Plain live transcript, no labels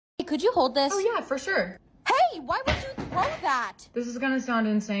Could you hold this? Oh yeah, for sure. Hey, why would you throw that? This is gonna sound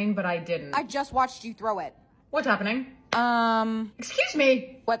insane, but I didn't. I just watched you throw it. What's happening? Excuse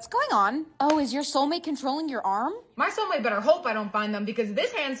me. What's going on? Oh, is your soulmate controlling your arm? My soulmate better hope I don't find them because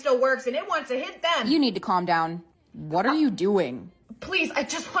this hand still works and it wants to hit them. You need to calm down. What are you doing? Please, I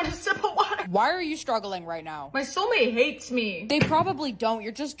just want a sip of water. Why are you struggling right now? My soulmate hates me. They probably don't.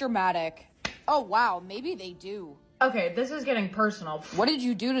 You're just dramatic. Oh, wow. Maybe they do. Okay, this is getting personal. What did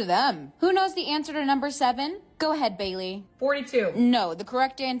you do to them? Who knows the answer to number 7? Go ahead, Bailey. 42. No, the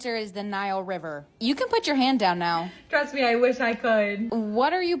correct answer is the Nile River. You can put your hand down now. Trust me, I wish I could.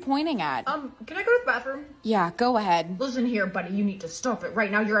 What are you pointing at? Can I go to the bathroom? Yeah, go ahead. Listen here, buddy, you need to stop it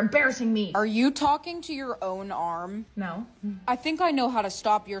right now. You're embarrassing me. Are you talking to your own arm? No. I think I know how to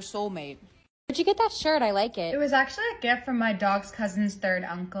stop your soulmate. Where'd you get that shirt? I like it. It was actually a gift from my dog's cousin's third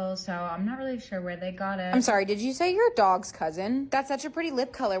uncle, so I'm not really sure where they got it. I'm sorry, did you say your dog's cousin? That's such a pretty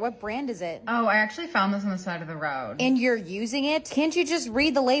lip color. What brand is it? Oh, I actually found this on the side of the road. And you're using it? Can't you just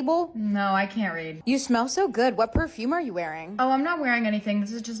read the label? No, I can't read. You smell so good. What perfume are you wearing? Oh, I'm not wearing anything.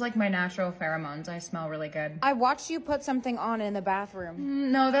 This is just like my natural pheromones. I smell really good. I watched you put something on in the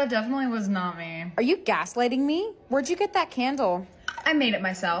bathroom. No, that definitely was not me. Are you gaslighting me? Where'd you get that candle? I made it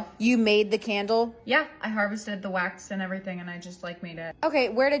myself. You made the candle? Yeah, I harvested the wax and everything and I just like made it. Okay,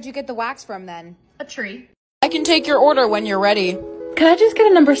 where did you get the wax from then? A tree. I can take your order when you're ready. Can I just get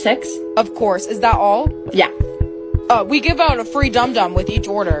a number 6? Of course. Is that all? Yeah. We give out a free dum-dum with each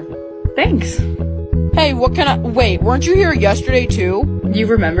order. Thanks. Hey, what can I- Wait, weren't you here yesterday too? You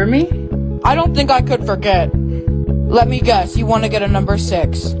remember me? I don't think I could forget. Let me guess, you want to get a number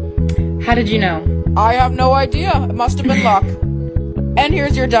 6. How did you know? I have no idea. It must have been luck. And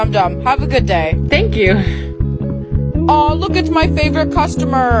here's your dum-dum. Have a good day. Thank you. Aw, look, it's my favorite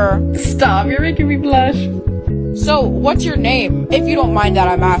customer. Stop, you're making me blush. So, what's your name? If you don't mind that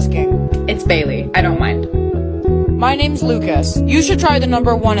I'm asking. It's Bailey. I don't mind. My name's Lucas. You should try the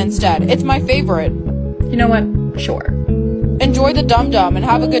number 1 instead. It's my favorite. You know what? Sure. Enjoy the dum-dum and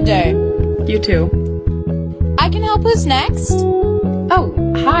have a good day. You too. I can help. Who's next? Oh,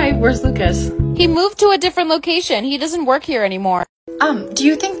 hi, where's Lucas? He moved to a different location. He doesn't work here anymore. Do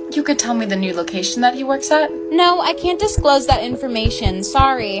you think you could tell me the new location that he works at? No, I can't disclose that information.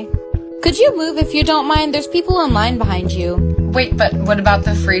 Sorry. Could you move if you don't mind? There's people in line behind you. Wait, but what about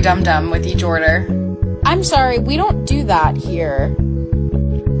the free dum-dum with each order? I'm sorry, we don't do that here.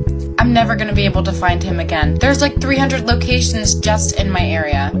 I'm never gonna be able to find him again. There's like 300 locations just in my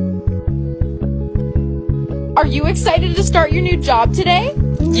area. Are you excited to start your new job today?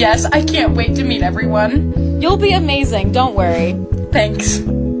 Yes, I can't wait to meet everyone. You'll be amazing, don't worry. Thanks.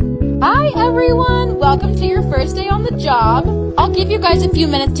 Hi everyone, welcome to your first day on the job. I'll give you guys a few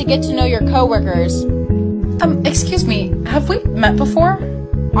minutes to get to know your coworkers. Excuse me, have we met before?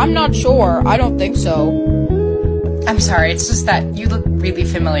 I'm not sure, I don't think so. I'm sorry, it's just that you look really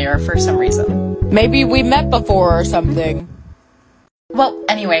familiar for some reason. Maybe we met before or something. Well,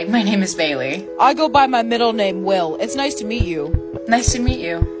 anyway, my name is Bailey. I go by my middle name, Will. It's nice to meet you. Nice to meet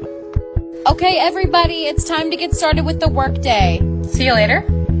you. Okay, everybody, it's time to get started with the workday. See you later.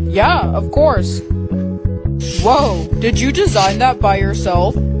 Yeah, of course. Whoa, did you design that by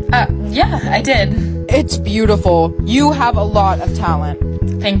yourself? Yeah, I did. It's beautiful. You have a lot of talent.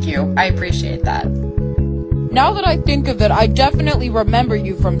 Thank you. I appreciate that. Now that I think of it, I definitely remember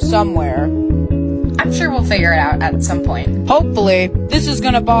you from somewhere. I'm sure we'll figure it out at some point. Hopefully. This is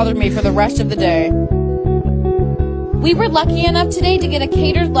gonna bother me for the rest of the day. We were lucky enough today to get a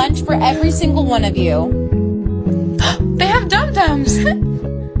catered lunch for every single one of you. They have dum-dums!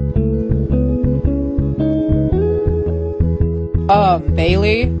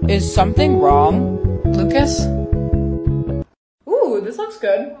 Bailey, is something wrong? Lucas? Ooh, this looks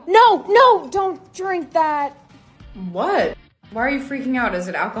good. No, don't drink that. What? Why are you freaking out? Is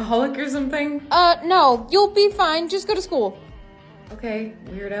it alcoholic or something? No, you'll be fine. Just go to school. Okay,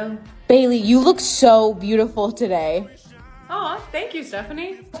 weirdo. Bailey, you look so beautiful today. Aw, thank you,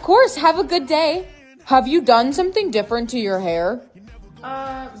 Stephanie. Of course, have a good day. Have you done something different to your hair?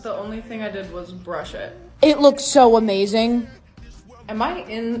 The only thing I did was brush it. It looks so amazing. Am I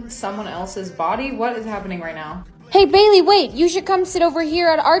in someone else's body? What is happening right now? Hey, Bailey, wait. You should come sit over here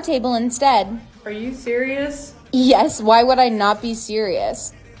at our table instead. Are you serious? Yes, why would I not be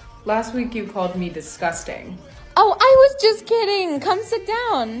serious? Last week you called me disgusting. Oh, I was just kidding. Come sit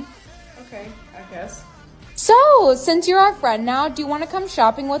down. Okay, I guess. So, since you're our friend now, do you want to come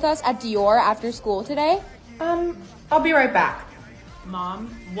shopping with us at Dior after school today? I'll be right back. Mom,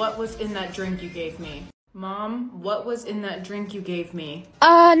 what was in that drink you gave me? Mom, what was in that drink you gave me?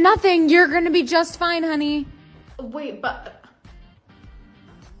 Nothing. You're gonna be just fine, honey. Wait, but...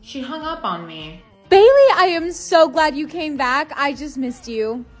 She hung up on me. Bailey, I am so glad you came back. I just missed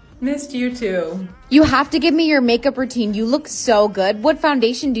you. Missed you too. You have to give me your makeup routine. You look so good. What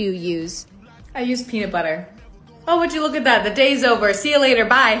foundation do you use? I used peanut butter. Oh, would you look at that? The day's over. See you later.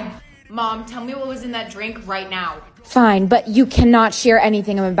 Bye. Mom, tell me what was in that drink right now. Fine, but you cannot share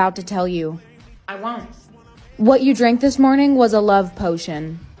anything I'm about to tell you. I won't. What you drank this morning was a love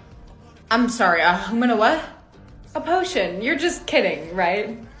potion. I'm sorry, I'm gonna what? A potion. You're just kidding,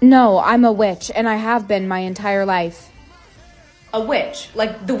 right? No, I'm a witch, and I have been my entire life. A witch?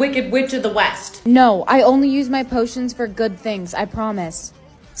 Like the Wicked Witch of the West? No, I only use my potions for good things, I promise.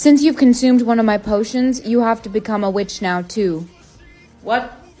 Since you've consumed one of my potions, you have to become a witch now, too.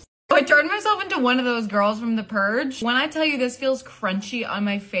 What? I turned myself into one of those girls from The Purge. When I tell you this feels crunchy on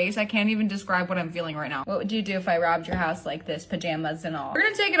my face, I can't even describe what I'm feeling right now. What would you do if I robbed your house like this, pajamas and all? We're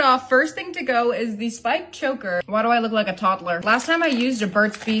gonna take it off. First thing to go is the spiked choker. Why do I look like a toddler? Last time I used a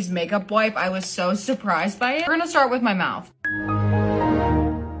Burt's Bees makeup wipe, I was so surprised by it. We're gonna start with my mouth.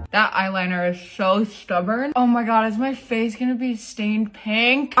 That eyeliner is so stubborn. Oh my god, is my face gonna be stained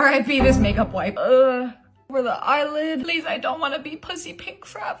pink? R.I.P. this makeup wipe. Ugh. Over the eyelid. Please, I don't want to be pussy pink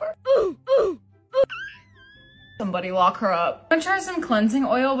forever. Somebody lock her up. I'm gonna try some cleansing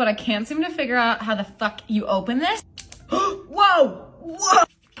oil, but I can't seem to figure out how the fuck you open this. Whoa! Whoa!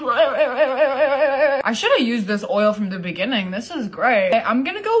 I should have used this oil from the beginning. This is great. Okay, I'm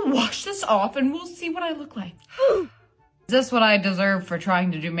gonna go wash this off and we'll see what I look like. Is this what I deserve for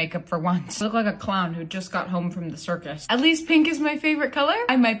trying to do makeup for once? I look like a clown who just got home from the circus. At least pink is my favorite color.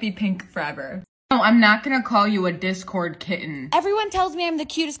 I might be pink forever. No, I'm not gonna call you a Discord kitten. Everyone tells me I'm the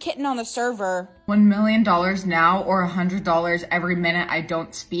cutest kitten on the server. $1 million now or $100 every minute I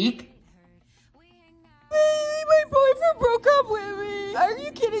don't speak? My boyfriend broke up with me. Are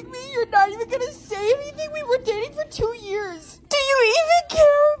you kidding me? You're not even gonna say anything? We were dating for 2 years. Do you even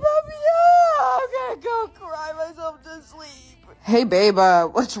care about me? Oh, I'm gonna go cry myself to sleep. Hey babe,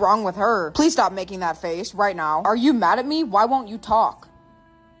 what's wrong with her? Please stop making that face right now. Are you mad at me? Why won't you talk?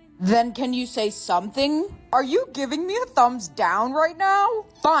 Then can you say something? Are you giving me a thumbs down right now?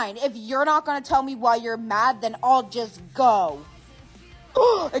 Fine, if you're not gonna tell me why you're mad, then I'll just go.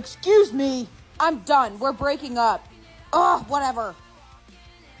 Excuse me. I'm done. We're breaking up. Ugh, whatever.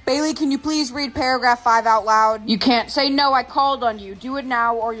 Bailey, can you please read paragraph 5 out loud? You can't say no, I called on you. Do it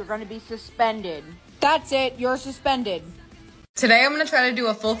now or you're gonna be suspended. That's it, you're suspended. Today I'm gonna try to do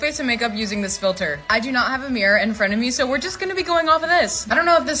a full face of makeup using this filter. I do not have a mirror in front of me, so we're just gonna be going off of this. I don't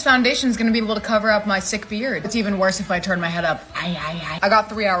know if this foundation is gonna be able to cover up my sick beard. It's even worse if I turn my head up. I got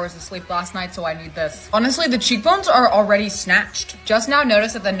 3 hours of sleep last night, so I need this. Honestly, the cheekbones are already snatched. Just now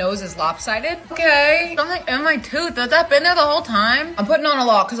noticed that the nose is lopsided. Okay, something in my tooth. Has that been there the whole time? I'm putting on a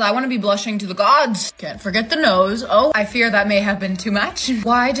lot because I want to be blushing to the gods. Can't forget the nose. Oh, I fear that may have been too much.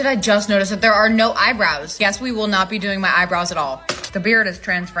 Why did I just notice that there are no eyebrows? Yes, we will not be doing my eyebrows at all. The beard is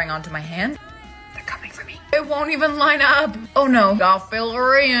transferring onto my hand. They're coming for me. It won't even line up. Oh no, got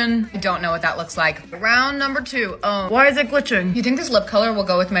filler in. I don't know what that looks like. Round number 2. Oh, why is it glitching? You think this lip color will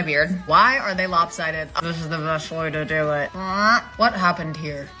go with my beard? Why are they lopsided? This is the best way to do it. What happened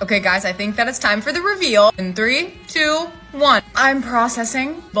here? Okay guys, I think that it's time for the reveal. In 3, 2, 1. I'm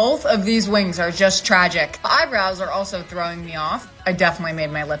processing. Both of these wings are just tragic. The eyebrows are also throwing me off. I definitely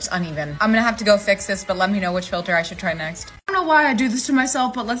made my lips uneven. I'm gonna have to go fix this, but let me know which filter I should try next. I don't know why I do this to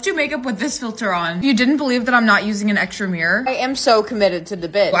myself, but let's do makeup with this filter on. If you didn't believe that I'm not using an extra mirror, I am so committed to the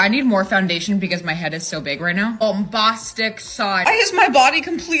bit. I need more foundation because my head is so big right now. Bombastic side. Why is my body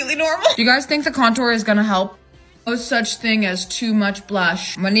completely normal? Do you guys think the contour is gonna help? No such thing as too much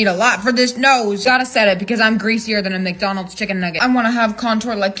blush. I'm gonna need a lot for this nose. Gotta set it because I'm greasier than a McDonald's chicken nugget. I wanna have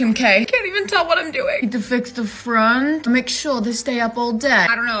contour like Kim K. Can't even tell what I'm doing. Need to fix the front to make sure they stay up all day.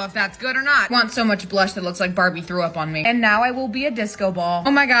 I don't know if that's good or not. I want so much blush that looks like Barbie threw up on me. And now I will be a disco ball.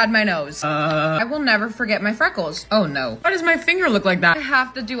 Oh my god, my nose. I will never forget my freckles. Oh no. Why does my finger look like that? I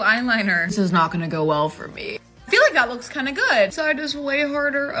have to do eyeliner. This is not gonna go well for me. I feel like that looks kind of good. Side is way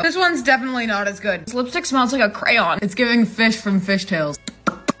harder. This one's definitely not as good. This lipstick smells like a crayon. It's giving fish from fishtails.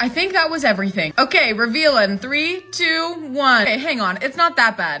 I think that was everything. Okay, reveal in 3, 2, 1. Okay, hang on. It's not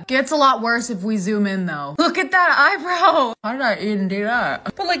that bad. Gets a lot worse if we zoom in though. Look at that eyebrow. How did I even do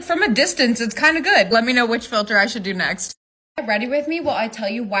that? But like from a distance, it's kind of good. Let me know which filter I should do next. Ready with me while I tell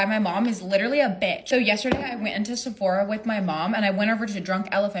you why my mom is literally a bitch. So yesterday I went into Sephora with my mom and I went over to Drunk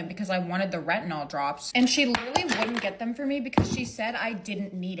Elephant because I wanted the retinol drops, and she literally wouldn't get them for me because she said I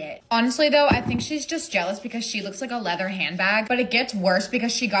didn't need it. Honestly though, I think she's just jealous because she looks like a leather handbag, but it gets worse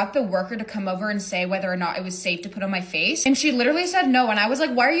because she got the worker to come over and say whether or not it was safe to put on my face, and she literally said no, and I was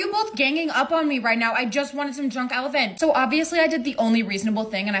like, why are you both ganging up on me right now? I just wanted some Drunk Elephant. So obviously I did the only reasonable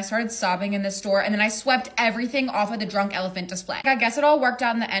thing and I started sobbing in the store, and then I swept everything off of the Drunk Elephant display. I guess it all worked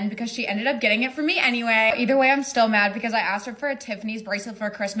out in the end because she ended up getting it for me anyway. Either way, I'm still mad because I asked her for a Tiffany's bracelet for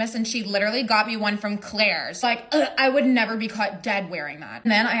Christmas and she literally got me one from Claire's. Like, I would never be caught dead wearing that.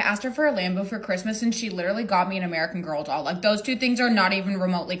 And then I asked her for a Lambo for Christmas and she literally got me an American Girl doll. Like, those two things are not even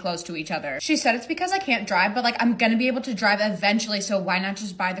remotely close to each other. She said it's because I can't drive, but like, I'm gonna be able to drive eventually, so why not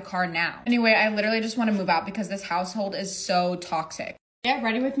just buy the car now? Anyway, I literally just want to move out because this household is so toxic. Get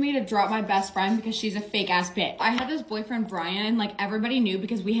ready with me to drop my best friend because she's a fake ass bitch. I had this boyfriend Brian and like everybody knew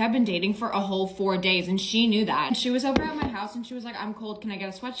because we had been dating for a whole 4 days and she knew that. And she was over at my house and she was like, I'm cold, can I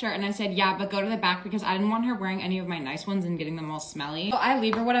get a sweatshirt? And I said, yeah, but go to the back because I didn't want her wearing any of my nice ones and getting them all smelly. So I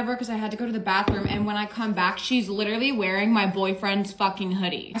leave or whatever because I had to go to the bathroom, and when I come back, she's literally wearing my boyfriend's fucking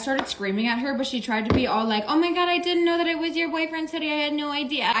hoodie. I started screaming at her, but she tried to be all like, oh my god, I didn't know that it was your boyfriend's hoodie. I had no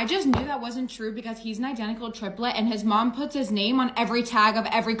idea. I just knew that wasn't true because he's an identical triplet and his mom puts his name on every tag of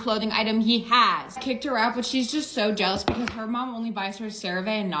every clothing item he has. Kicked her out, but she's just so jealous because her mom only buys her CeraVe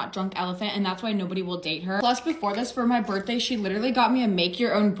and not Drunk Elephant, and that's why nobody will date her. Plus, before this, for my birthday, she literally got me a make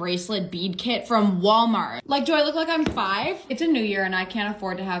your own bracelet bead kit from Walmart. Like, do I look like I'm 5? It's a new year and I can't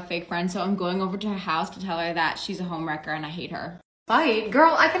afford to have fake friends, so I'm going over to her house to tell her that she's a homewrecker and I hate her. Fight?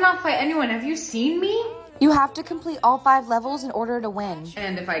 Girl, I cannot fight anyone. Have you seen me? You have to complete all 5 levels in order to win.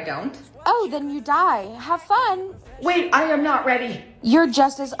 And if I don't? Oh, then you die. Have fun. Wait, I am not ready. You're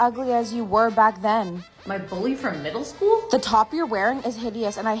just as ugly as you were back then. My bully from middle school? The top you're wearing is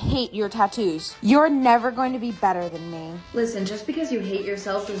hideous and I hate your tattoos. You're never going to be better than me. Listen, just because you hate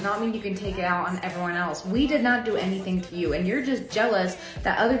yourself does not mean you can take it out on everyone else. We did not do anything to you, and you're just jealous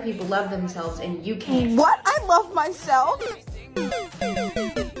that other people love themselves and you can't. What? I love myself?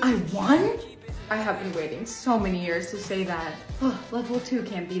 I won? I have been waiting so many years to say that. Level 2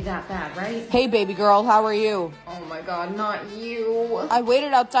 can't be that bad, right? Hey baby girl, how are you? Oh my god, not you. I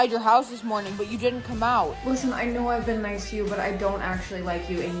waited outside your house this morning, but you didn't come out. Listen, I know I've been nice to you, but I don't actually like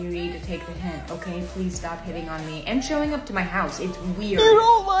you and you need to take the hint, okay? Please stop hitting on me and showing up to my house. It's weird. You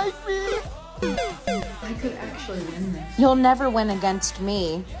don't like me. I could actually win this. You'll never win against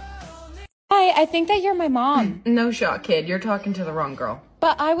me. Hi, I think that you're my mom. No shot, kid. You're talking to the wrong girl.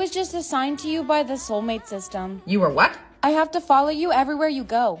 But I was just assigned to you by the soulmate system. You were what? I have to follow you everywhere you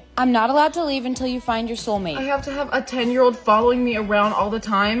go. I'm not allowed to leave until you find your soulmate. I have to have a 10-year-old following me around all the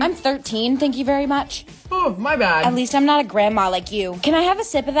time? I'm 13, thank you very much. Oh, my bad. At least I'm not a grandma like you. Can I have a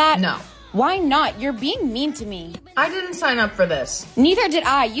sip of that? No. Why not? You're being mean to me. I didn't sign up for this. Neither did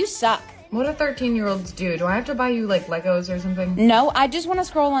I. You suck. What do 13-year-olds do? Do I have to buy you, like, Legos or something? No, I just want to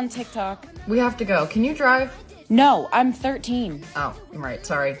scroll on TikTok. We have to go. Can you drive? No, I'm 13. Oh, right,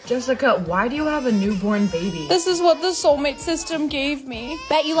 sorry. Jessica, why do you have a newborn baby? This is what the soulmate system gave me.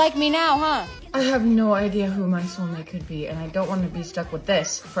 Bet you like me now, huh? I have no idea who my soulmate could be, and I don't want to be stuck with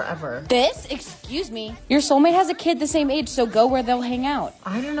this forever. This? Excuse me. Your soulmate has a kid the same age, so go where they'll hang out.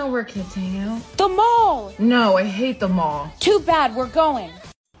 I don't know where kids hang out. The mall! No, I hate the mall. Too bad, we're going.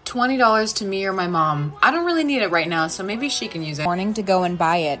 $20 to me or my mom. I don't really need it right now, so maybe she can use it. Morning to go and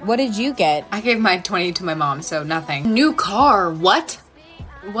buy it. What did you get? I gave my 20 to my mom, so nothing. New car, what?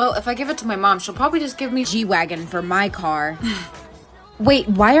 Well, if I give it to my mom, she'll probably just give me G-Wagon for my car. Wait,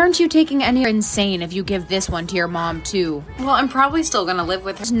 why aren't you taking any? You're insane if you give this one to your mom too. Well, I'm probably still gonna live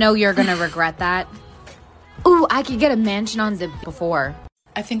with her. No, you're gonna regret that. Ooh, I could get a mansion on the before.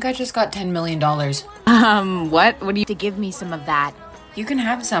 I think I just got $10 million. What? What do you to give me some of that? You can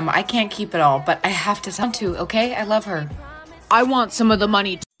have some. I can't keep it all, but I have to want to, okay? I love her. I want some of the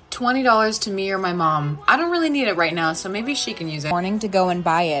money. $20 to me or my mom. I don't really need it right now, so maybe she can use it. Morning to go and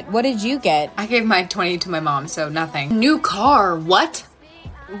buy it. What did you get? I gave my 20 to my mom, so nothing. New car, what?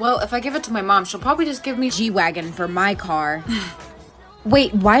 Well, if I give it to my mom, she'll probably just give me G-Wagon for my car.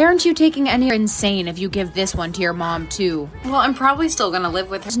 Wait, why aren't you taking any? You're insane if you give this one to your mom too. Well, I'm probably still gonna live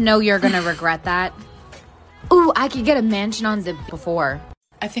with her. No, you're gonna regret that. Ooh, I could get a mansion on the before.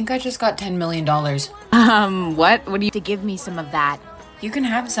 I think I just got $10 million. What? What do you to give me some of that? You can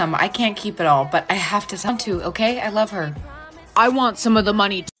have some. I can't keep it all, but I have to want to, okay? I love her. I want some of the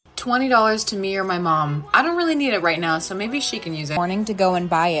money. $20 to me or my mom. I don't really need it right now, so maybe she can use it. Morning to go and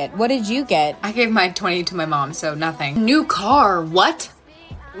buy it. What did you get? I gave my 20 to my mom, so nothing. New car, what?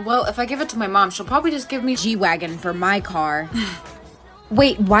 Well, if I give it to my mom, she'll probably just give me G-Wagon for my car.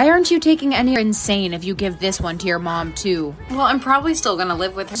 Wait, why aren't you taking any? You're insane if you give this one to your mom too. Well, I'm probably still gonna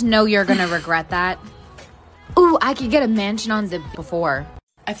live with her. No, you're gonna regret that. Ooh, I could get a mansion on the before.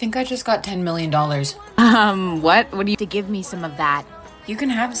 I think I just got $10 million. What? What do you to give me some of that? You can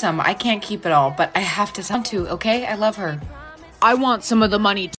have some. I can't keep it all, but I have to some too, okay? I love her. I want some of the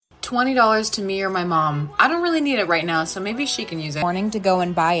money. $20 to me or my mom. I don't really need it right now, so maybe she can use it. Morning to go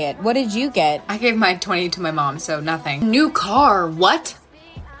and buy it. What did you get? I gave my 20 to my mom, so nothing. New car, what?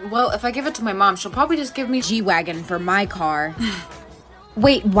 Well, if I give it to my mom, she'll probably just give me G-Wagon for my car.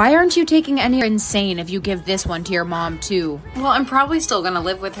 Wait, why aren't you taking any? You're insane if you give this one to your mom too. Well, I'm probably still gonna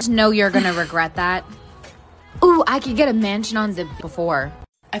live with her. No, you're gonna regret that. Ooh, I could get a mansion on the before.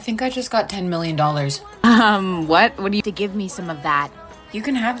 I think I just got $10 million. What? What do you to give me some of that? You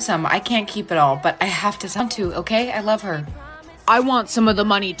can have some. I can't keep it all, but I have to some too, okay? I love her. I want some of the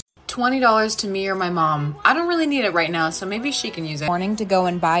money. $20 to me or my mom. I don't really need it right now, so maybe she can use it. Morning to go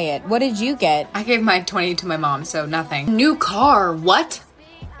and buy it. What did you get? I gave my 20 to my mom, so nothing. New car, what?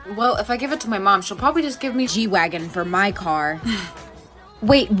 Well, if I give it to my mom, she'll probably just give me G-Wagon for my car.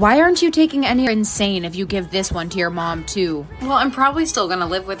 Wait, why aren't you taking any? You're insane if you give this one to your mom too. Well, I'm probably still gonna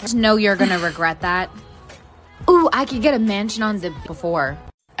live with her. No, you're gonna regret that. Ooh, I could get a mansion on the before.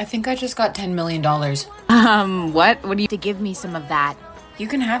 I think I just got $10 million. What? What do you to give me some of that? You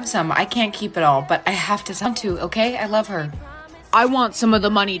can have some. I can't keep it all, but I have to some too, okay? I love her. I want some of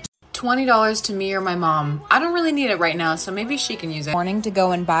the money. $20 to me or my mom. I don't really need it right now, so maybe she can use it. Morning to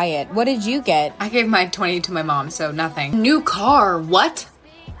go and buy it. What did you get? I gave my 20 to my mom, so nothing. New car, what?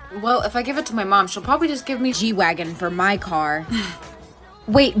 Well, if I give it to my mom, she'll probably just give me G-Wagon for my car.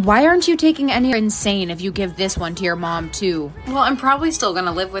 Wait, why aren't you taking any? You're insane if you give this one to your mom too. Well, I'm probably still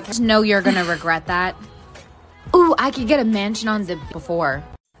gonna live with her. No, you're gonna regret that. Ooh, I could get a mansion on the before.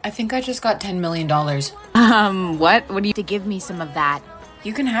 I think I just got $10 million. What? What do you to give me some of that?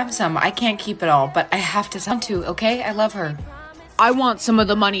 You can have some. I can't keep it all, but I have to some too, okay? I love her. I want some of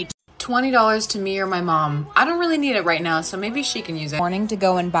the money. $20 to me or my mom. I don't really need it right now, so maybe she can use it. Morning to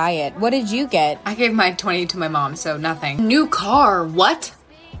go and buy it. What did you get? I gave my 20 to my mom, so nothing. New car, what?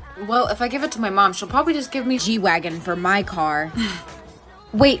 Well, if I give it to my mom, she'll probably just give me G-Wagon for my car.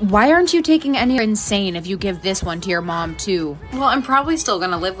 Wait, why aren't you taking any? You're insane if you give this one to your mom too. Well, I'm probably still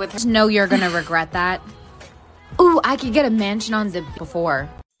gonna live with her. No, you're gonna regret that. Ooh, I could get a mansion on the before.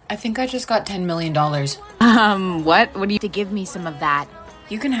 I think I just got $10 million. What? What do you to give me some of that?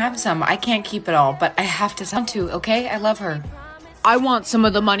 You can have some. I can't keep it all, but I have to some too, okay? I love her. I want some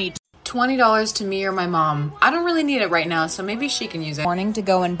of the money. $20 to me or my mom. I don't really need it right now, so maybe she can use it. Morning to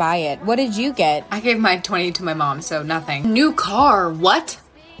go and buy it. What did you get? I gave my 20 to my mom, so nothing. New car, what?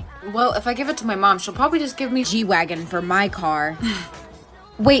 Well, if I give it to my mom, she'll probably just give me G-Wagon for my car.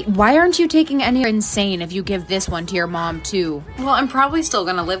 Wait, why aren't you taking any? You're insane if you give this one to your mom too. Well, I'm probably still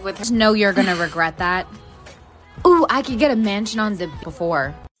gonna live with her. No, you're gonna regret that. Ooh, I could get a mansion on the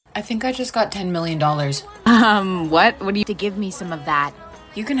before. I think I just got $10 million. What? What do you to give me some of that?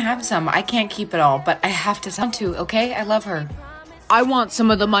 You can have some. I can't keep it all, but I have to some too, okay? I love her. I want some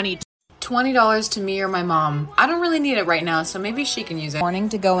of the money. $20 to me or my mom. I don't really need it right now, so maybe she can use it. Morning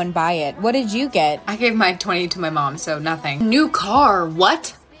to go and buy it. What did you get? I gave my 20 to my mom, so nothing. New car,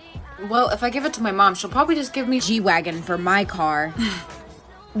 what? Well, if I give it to my mom, she'll probably just give me G-Wagon for my car.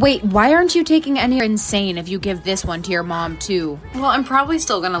 Wait, why aren't you taking any? You're insane if you give this one to your mom too. Well, I'm probably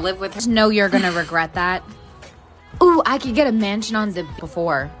still gonna live with her. No, you're gonna regret that. Ooh, I could get a mansion on the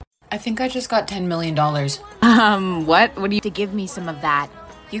before. I think I just got $10 million. What? What do you to give me some of that?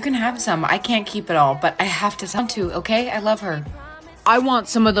 You can have some. I can't keep it all, but I have to some too, okay? I love her. I want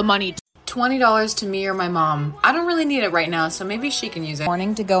some of the money. $20 to me or my mom. I don't really need it right now, so maybe she can use it.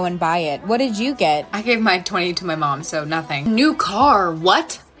 Morning to go and buy it. What did you get? I gave my 20 to my mom, so nothing. New car,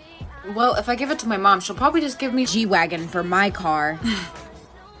 what? Well, if I give it to my mom, she'll probably just give me G-Wagon for my car.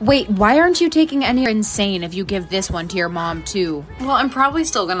 Wait, why aren't you taking any? You're insane if you give this one to your mom too. Well, I'm probably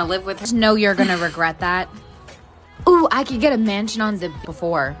still gonna live with her. No, you're gonna regret that. Ooh, I could get a mansion on the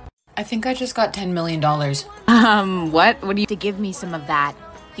before. I think I just got $10 million. What? What do you to give me some of that?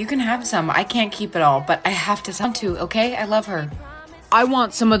 You can have some. I can't keep it all, but I have to some too, okay? I love her. I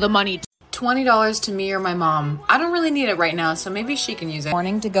want some of the money. $20 to me or my mom. I don't really need it right now, so maybe she can use it.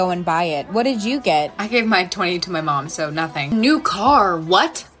 Morning to go and buy it. What did you get? I gave my 20 to my mom, so nothing. New car,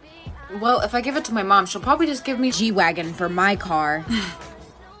 what? Well, if I give it to my mom, she'll probably just give me G-Wagon for my car.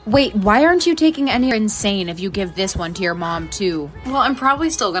 Wait, why aren't you taking any? You're insane if you give this one to your mom too. Well, I'm probably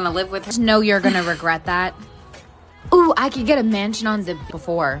still gonna live with her. No, you're gonna regret that. Ooh, I could get a mansion on the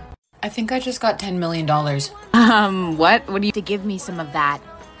before. I think I just got $10 million. What? What do you to give me some of that?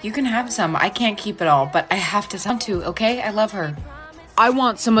 You can have some. I can't keep it all, but I have to some too, okay? I love her. I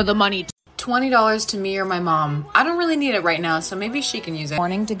want some of the money. $20 to me or my mom. I don't really need it right now, so maybe she can use it.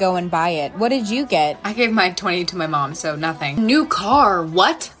 Morning to go and buy it. What did you get? I gave my 20 to my mom, so nothing. New car,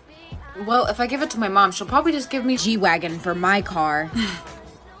 what? Well, if I give it to my mom, she'll probably just give me G-Wagon for my car.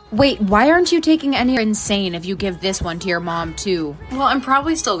 Wait, why aren't you taking any? You're insane if you give this one to your mom too. Well, I'm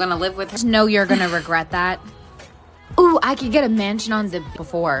probably still gonna live with her. No, you're gonna regret that. Ooh, I could get a mansion on the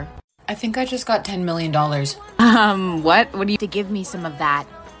before. I think I just got $10 million. What? What do you to give me some of that?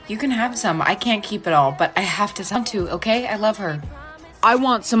 You can have some. I can't keep it all, but I have to some too, okay? I love her. I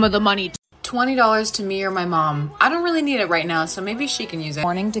want some of the money. $20 to me or my mom. I don't really need it right now, so maybe she can use it.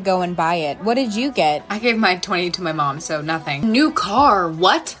 Morning to go and buy it. What did you get? I gave my 20 to my mom, so nothing. New car,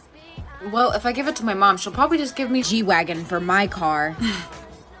 what? Well, if I give it to my mom, she'll probably just give me G-Wagon for my car.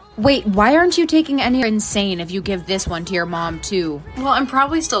 Wait, why aren't you taking any? You're insane if you give this one to your mom too. Well, I'm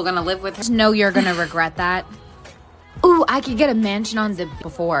probably still gonna live with her. No, you're gonna regret that. Ooh, I could get a mansion on the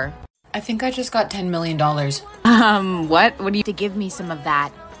before. I think I just got $10 million. What? What do you to give me some of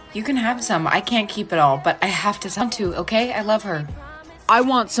that? You can have some. I can't keep it all, but I have to some too, okay? I love her. I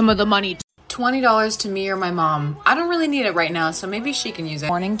want some of the money. $20 to me or my mom. I don't really need it right now, so maybe she can use it.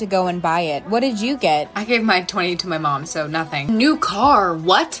 Morning to go and buy it. What did you get? I gave my 20 to my mom, so nothing. New car,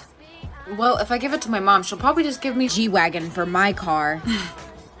 what? Well, if I give it to my mom, she'll probably just give me G-Wagon for my car.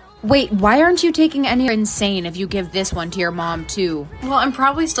 Wait, why aren't you taking any? You're insane if you give this one to your mom too. Well, I'm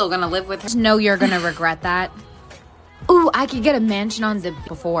probably still gonna live with her. No, you're gonna regret that. Ooh, I could get a mansion on the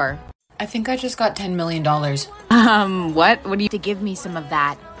before. I think I just got $10 million. What? What do you to give me some of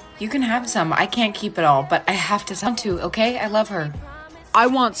that? You can have some. I can't keep it all, but I have to some too, okay? I love her. I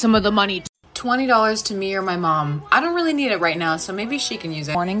want some of the money. $20 to me or my mom. I don't really need it right now, so maybe she can use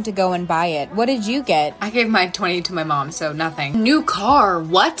it. Morning to go and buy it. What did you get? I gave my 20 to my mom, so nothing. New car,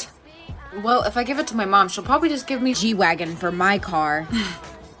 what? Well, if I give it to my mom, she'll probably just give me G-Wagon for my car.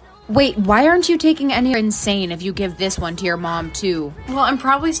 Wait, why aren't you taking any? You're insane if you give this one to your mom too. Well, I'm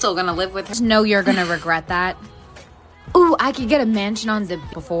probably still gonna live with her. No, you're gonna regret that. Ooh, I could get a mansion on the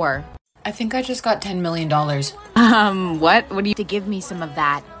before. I think I just got $10 million. What? What do you to give me some of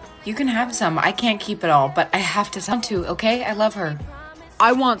that? You can have some. I can't keep it all, but I have to some too, okay? I love her.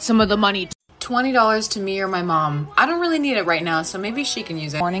 I want some of the money. $20 to me or my mom. I don't really need it right now, so maybe she can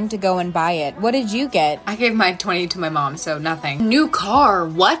use it. Morning to go and buy it. What did you get? I gave my 20 to my mom, so nothing. New car,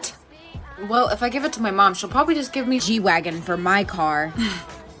 what? Well, if I give it to my mom, she'll probably just give me G-Wagon for my car.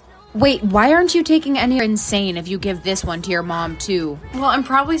 Wait, why aren't you taking any? You're insane if you give this one to your mom too. Well, I'm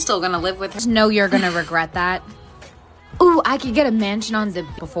probably still gonna live with her. No, you're gonna regret that. Ooh, I could get a mansion on the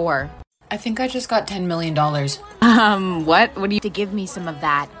before. I think I just got $10 million. What? What do you to give me some of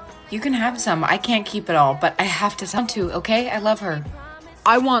that? You can have some. I can't keep it all, but I have to some too, okay? I love her.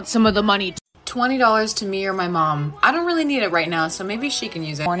 I want some of the money. $20 to me or my mom. I don't really need it right now, so maybe she can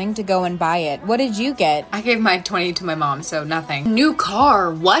use it. Morning to go and buy it. What did you get? I gave my 20 to my mom, so nothing. New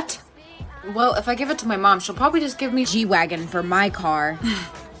car, what? Well, if I give it to my mom, she'll probably just give me G-Wagon for my car.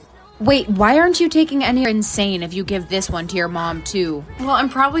 Wait, why aren't you taking any? You're insane if you give this one to your mom too. Well, I'm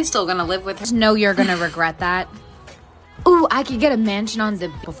probably still gonna live with her. No, you're gonna regret that. Ooh, I could get a mansion on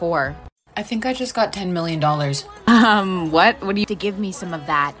the before. I think I just got $10 million. What? What do you to give me some of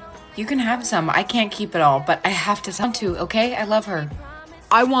that? You can have some. I can't keep it all, but I have to some too, okay? I love her.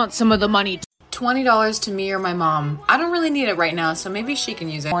 I want some of the money. $20 to me or my mom. I don't really need it right now, so maybe she can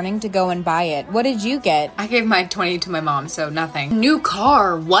use it. Morning to go and buy it. What did you get? I gave my 20 to my mom, so nothing. New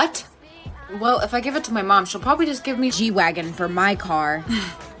car, what? Well, if I give it to my mom, she'll probably just give me G-Wagon for my car.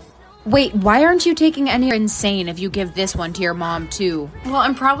 Wait, why aren't you taking any? You're insane if you give this one to your mom too. Well,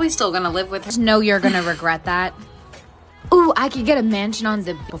 I'm probably still gonna live with her. No, you're gonna regret that. Ooh, I could get a mansion on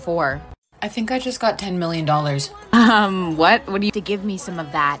the before. I think I just got $10 million. What? What do you to give me some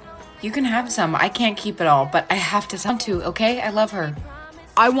of that? You can have some. I can't keep it all, but I have to some too, okay? I love her.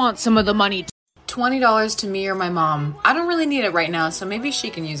 I want some of the money. $20 to me or my mom. I don't really need it right now, so maybe she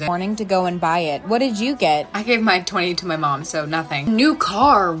can use it. Morning to go and buy it. What did you get? I gave my 20 to my mom, so nothing. New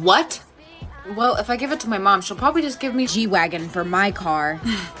car, what? Well, if I give it to my mom, she'll probably just give me G-Wagon for my car.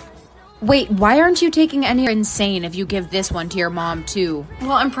 Wait, why aren't you taking any? You're insane if you give this one to your mom too.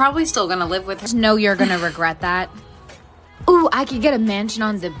 Well, I'm probably still gonna live with her. No, you're gonna regret that. Ooh, I could get a mansion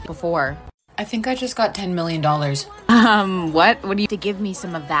on the before. I think I just got $10 million. What? What do you to give me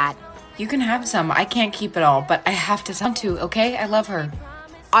some of that? You can have some. I can't keep it all, but I have to some too, okay? I love her.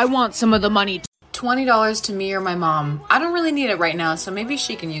 I want some of the money. $20 to me or my mom. I don't really need it right now, so maybe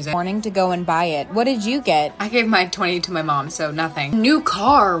she can use it. Morning to go and buy it. What did you get? I gave my 20 to my mom, so nothing. New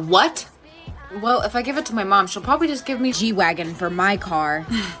car, what? Well, if I give it to my mom, she'll probably just give me G-Wagon for my car.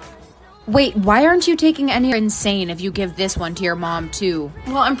 Wait, why aren't you taking any? You're insane if you give this one to your mom, too.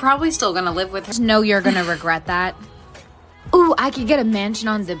 Well, I'm probably still gonna live with her. No, you're gonna regret that. Ooh, I could get a mansion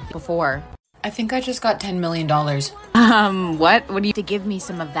on the before. I think I just got $10 million. What? What do you to give me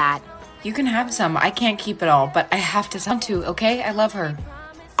some of that? You can have some. I can't keep it all, but I have to some too, okay? I love her.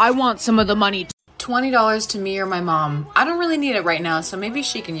 I want some of the money. $20 to me or my mom. I don't really need it right now, so maybe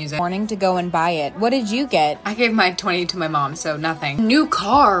she can use it. Morning to go and buy it. What did you get? I gave my 20 to my mom, so nothing. New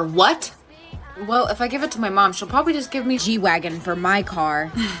car, what? Well, if I give it to my mom, she'll probably just give me G-Wagon for my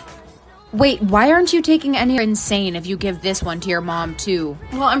car. Wait, why aren't you taking any? You're insane if you give this one to your mom, too.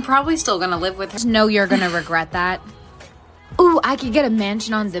 Well, I'm probably still gonna live with her. No, you're gonna regret that. Ooh, I could get a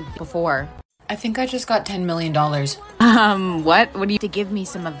mansion on the before. I think I just got $10 million. What? What do you to give me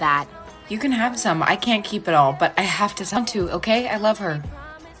some of that? You can have some. I can't keep it all, but I have to some too, okay? I love her.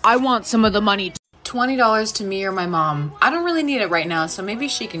 I want some of the money. $20 to me or my mom. I don't really need it right now, so maybe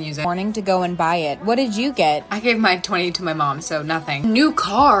she can use it. Morning to go and buy it. What did you get? I gave my 20 to my mom, so nothing. New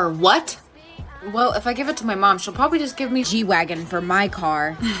car, what? Well, if I give it to my mom, she'll probably just give me G-Wagon for my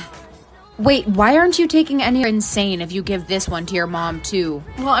car. Wait, why aren't you taking any? You're insane if you give this one to your mom, too.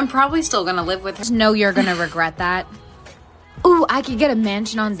 Well, I'm probably still gonna live with her. No, you're gonna regret that. Ooh, I could get a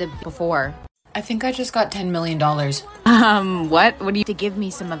mansion on the before. I think I just got $10 million. What? What do you to give me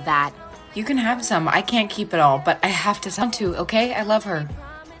some of that? You can have some. I can't keep it all, but I have to some too, okay? I love her.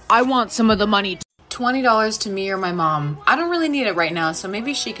 I want some of the money. $20 to me or my mom. I don't really need it right now, so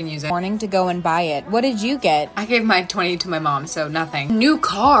maybe she can use it. Morning to go and buy it. What did you get? I gave my 20 to my mom, so nothing. New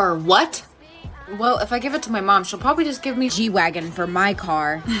car, what? Well, if I give it to my mom, she'll probably just give me G-Wagon for my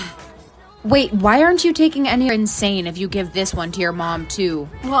car. Wait, why aren't you taking any? You're insane if you give this one to your mom, too.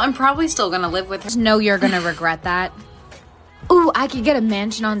 Well, I'm probably still gonna live with her. No, you're gonna regret that. Ooh, I could get a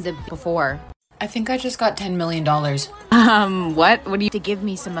mansion on the before. I think I just got $10 million. What? What do you to give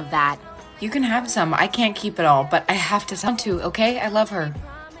me some of that? You can have some. I can't keep it all, but I have to some too, okay? I love her.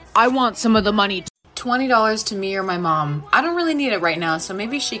 I want some of the money. $20 to me or my mom. I don't really need it right now, so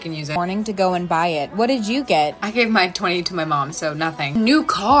maybe she can use it. Morning to go and buy it. What did you get? I gave my 20 to my mom, so nothing. New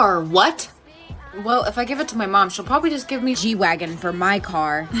car, what? Well, if I give it to my mom, she'll probably just give me G-Wagon for my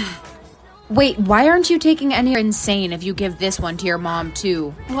car. Wait, why aren't you taking any? You're insane if you give this one to your mom,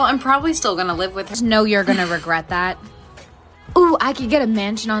 too. Well, I'm probably still gonna live with her. No, you're gonna regret that. Ooh, I could get a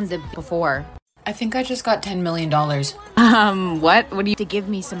mansion on the before. I think I just got $10 million. What? What do you to give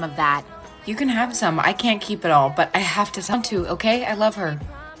me some of that? You can have some. I can't keep it all, but I have to some too, okay? I love her.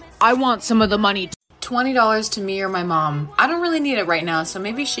 I want some of the money. $20 to me or my mom. I don't really need it right now, so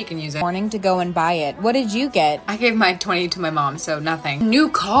maybe she can use it. Morning to go and buy it. What did you get? I gave my 20 to my mom, so nothing. New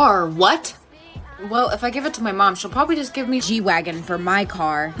car, what? Well, if I give it to my mom, she'll probably just give me G-Wagon for my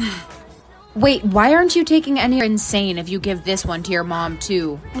car. Wait, why aren't you taking any? You're insane if you give this one to your mom,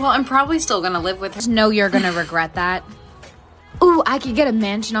 too. Well, I'm probably still gonna live with her. No, you're gonna regret that. Ooh, I could get a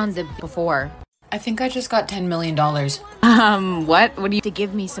mansion on the before. I think I just got $10 million. What? What do you to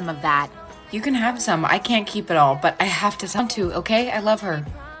give me some of that? You can have some. I can't keep it all, but I have to some too, okay? I love her.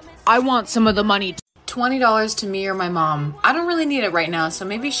 I want some of the money. $20 to me or my mom. I don't really need it right now, so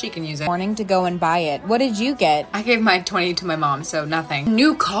maybe she can use it. Morning to go and buy it. What did you get? I gave my 20 to my mom, so nothing.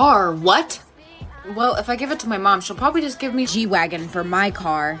 New car, what? Well, if I give it to my mom, she'll probably just give me G-Wagon for my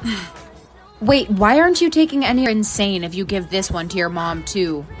car. Wait, why aren't you taking any? You're insane if you give this one to your mom,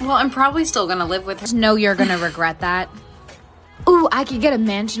 too. Well, I'm probably still gonna live with her. No, you're gonna regret that. Ooh, I could get a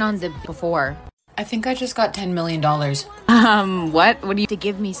mansion on the before. I think I just got $10 million. What? What do you to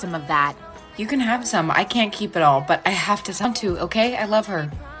give me some of that? You can have some. I can't keep it all, but I have to some too, okay? I love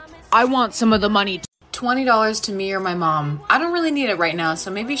her. I want some of the money. $20 to me or my mom. I don't really need it right now,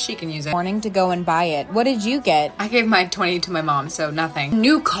 so maybe she can use it. Morning to go and buy it. What did you get? I gave my 20 to my mom, so nothing.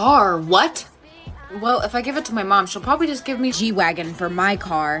 New car, what? Well, if I give it to my mom, she'll probably just give me G-Wagon for my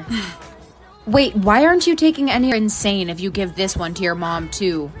car. Wait, why aren't you taking any? You're insane if you give this one to your mom,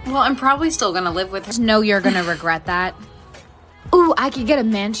 too. Well, I'm probably still gonna live with her. No, you're gonna regret that. Ooh, I could get a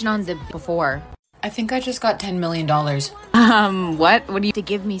mansion on the before. I think I just got $10 million. What? What do you to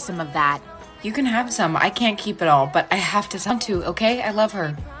give me some of that? You can have some. I can't keep it all, but I have to some too, okay? I love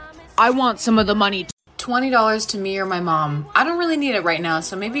her. I want some of the money. $20 to me or my mom. I don't really need it right now,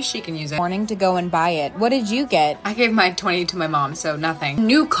 so maybe she can use it. Morning to go and buy it. What did you get? I gave my 20 to my mom, so nothing.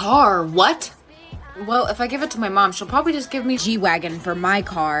 New car, what? Well, if I give it to my mom, she'll probably just give me G-Wagon for my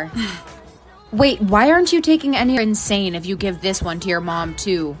car. Wait, why aren't you taking any? You're insane if you give this one to your mom,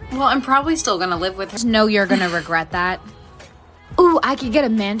 too. Well, I'm probably still gonna live with her. No, you're gonna regret that. Ooh, I could get a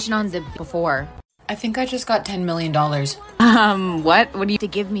mansion on the before. I think I just got $10 million. What? What do you to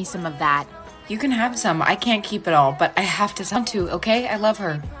give me some of that? You can have some. I can't keep it all, but I have to sell too, okay? I love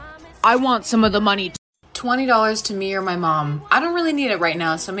her. I want some of the money. $20 to me or my mom. I don't really need it right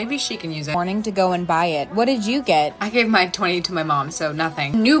now, so maybe she can use it. Morning to go and buy it. What did you get? I gave my 20 to my mom, so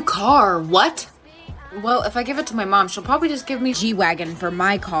nothing. New car, what? Well, if I give it to my mom, she'll probably just give me G-Wagon for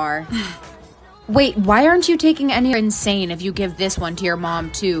my car. Wait, why aren't you taking any? You're insane if you give this one to your mom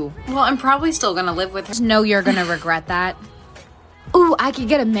too. Well, I'm probably still gonna live with her. No, you're gonna regret that. Ooh, I could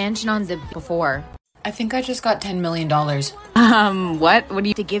get a mansion on the before. I think I just got $10 million. What? What do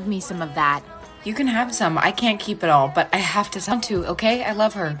you to give me some of that? You can have some. I can't keep it all, but I have to sell too, okay? I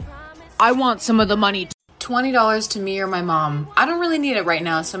love her. I want some of the money. $20 to me or my mom. I don't really need it right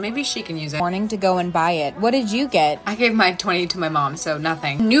now, so maybe she can use it. Morning to go and buy it. What did you get? I gave my 20 to my mom, so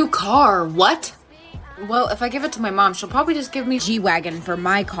nothing. New car, what? Well, if I give it to my mom, she'll probably just give me G-Wagon for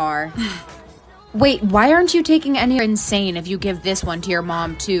my car. Wait, why aren't you taking any? You're insane if you give this one to your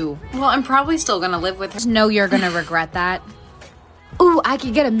mom too. Well, I'm probably still gonna live with her. No, you're gonna regret that. Ooh, I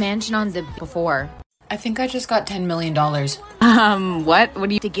could get a mansion on the before. I think I just got $10 million. What? What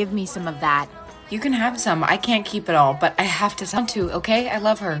do you to give me some of that? You can have some. I can't keep it all, but I have to sell too, okay? I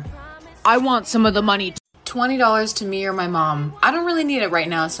love her. I want some of the money. $20 to me or my mom. I don't really need it right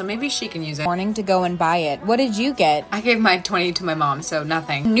now, so maybe she can use it. Morning to go and buy it. What did you get? I gave my 20 to my mom, so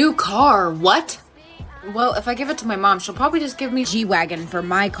nothing. New car, what? Well, if I give it to my mom, she'll probably just give me G-Wagon for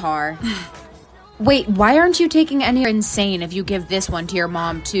my car. Wait, why aren't you taking any? You're insane if you give this one to your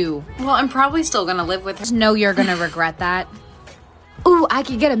mom too. Well, I'm probably still gonna live with her. No, you're gonna regret that. Ooh, I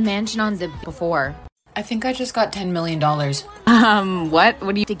could get a mansion on the before. I think I just got $10 million. What?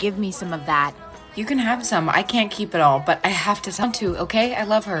 What do you to give me some of that? You can have some. I can't keep it all, but I have to sell too, okay? I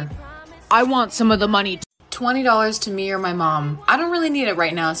love her. I want some of the money. $20 to me or my mom. I don't really need it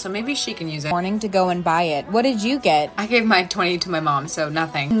right now, so maybe she can use it. Morning to go and buy it. What did you get? I gave my 20 to my mom, so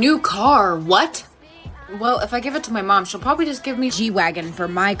nothing. New car, what? Well, if I give it to my mom, she'll probably just give me G-Wagon for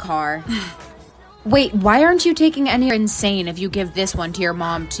my car. Wait, why aren't you taking any? You're insane if you give this one to your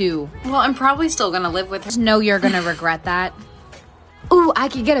mom too. Well, I'm probably still gonna live with her. No, you're gonna regret that. Ooh, I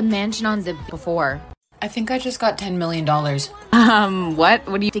could get a mansion on the before. I think I just got $10 million. What?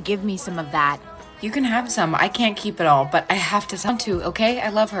 What do you to give me some of that? You can have some. I can't keep it all, but I have to sell too, okay? I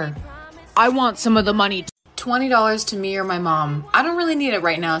love her. I want some of the money. $20 to me or my mom. I don't really need it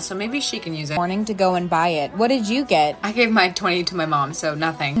right now, so maybe she can use it. Morning to go and buy it. What did you get? I gave my 20 to my mom, so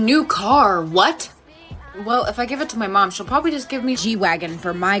nothing. New car, what? Well, if I give it to my mom, she'll probably just give me G-Wagon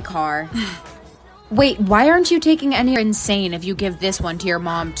for my car. Wait, why aren't you taking any? You're insane if you give this one to your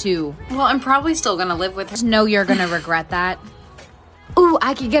mom too. Well, I'm probably still gonna live with her. No, you're gonna regret that. Ooh,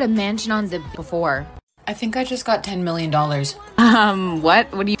 I could get a mansion on the before. I think I just got $10 million.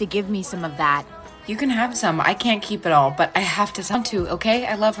 What? What do you to give me some of that? You can have some. I can't keep it all, but I have to sell too, okay?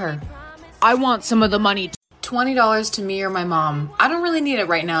 I love her. I want some of the money. $20 to me or my mom. I don't really need it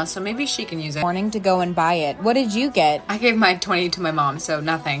right now, so maybe she can use it. Morning to go and buy it. What did you get? I gave my 20 to my mom, so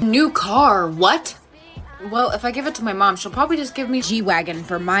nothing. New car, what? Well, if I give it to my mom, she'll probably just give me G-Wagon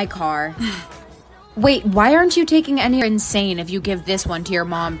for my car. Wait, why aren't you taking any? You're insane if you give this one to your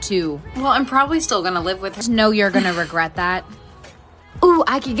mom too. Well, I'm probably still gonna live with her. No, you're gonna regret that. Ooh,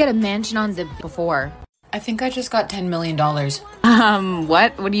 I could get a mansion on the before. I think I just got $10 million.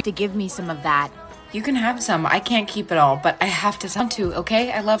 What? What do you to give me some of that? You can have some. I can't keep it all, but I have to sell too,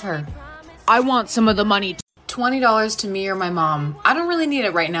 okay? I love her. I want some of the money. $20 to me or my mom. I don't really need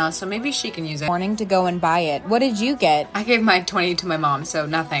it right now, so maybe she can use it. Morning to go and buy it. What did you get? I gave my 20 to my mom, so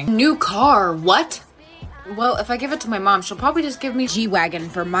nothing. New car, what? Well, if I give it to my mom, she'll probably just give me G-Wagon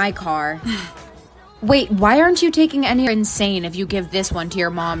for my car. Wait, why aren't you taking any? You're insane if you give this one to your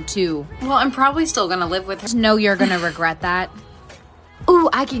mom too. Well, I'm probably still gonna live with her. No, you're gonna regret that. Ooh,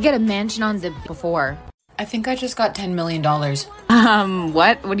 I could get a mansion on the before. I think I just got $10 million.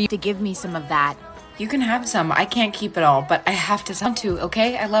 What? What do you to give me some of that? You can have some. I can't keep it all, but I have to sell too,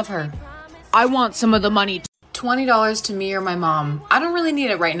 okay? I love her. I want some of the money. $20 to me or my mom. I don't really need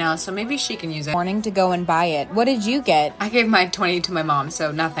it right now, so maybe she can use it. Morning to go and buy it. What did you get? I gave my 20 to my mom,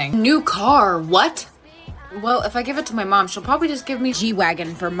 so nothing. New car, what? Well, if I give it to my mom, she'll probably just give me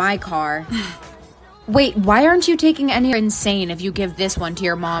G-Wagon for my car. Wait, why aren't you taking any? You're insane if you give this one to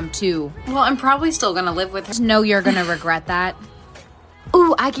your mom too. Well, I'm probably still gonna live with her. No, you're gonna regret that.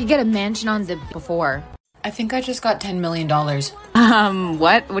 Ooh, I could get a mansion on the before. I think I just got $10 million.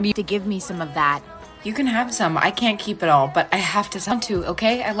 What? What do you to give me some of that? You can have some. I can't keep it all, but I have to sell too,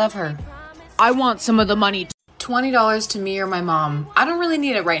 okay? I love her. I want some of the money. $20 to me or my mom. I don't really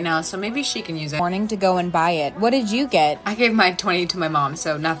need it right now, so maybe she can use it. Morning to go and buy it. What did you get? I gave my 20 to my mom,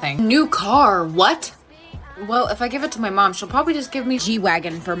 so nothing. New car, what? Well, if I give it to my mom, she'll probably just give me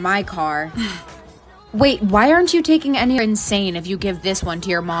G-Wagon for my car. Wait, why aren't you taking any? You're insane if you give this one to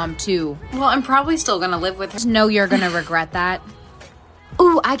your mom too. Well, I'm probably still gonna live with her. No, you're gonna regret that.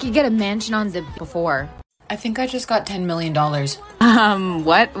 Ooh, I could get a mansion on the before. I think I just got $10 million.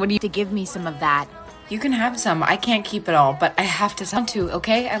 What? What do you to give me some of that? You can have some. I can't keep it all, but I have to some too,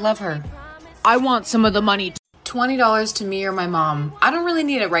 okay? I love her. I want some of the money. $20 to me or my mom. I don't really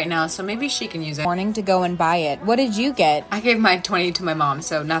need it right now, so maybe she can use it. Morning to go and buy it. What did you get? I gave my 20 to my mom,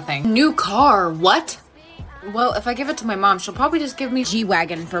 so nothing. New car, what? Well, if I give it to my mom, she'll probably just give me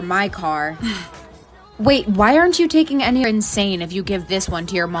G-Wagon for my car. Wait, why aren't you taking any? You're insane if you give this one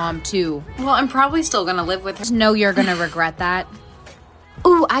to your mom too. Well, I'm probably still gonna live with her. No, you're gonna regret that.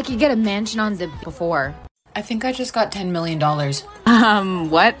 Ooh, I could get a mansion on the before. I think I just got $10 million.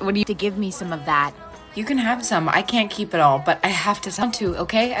 What? What do you to give me some of that? You can have some. I can't keep it all, but I have to some too,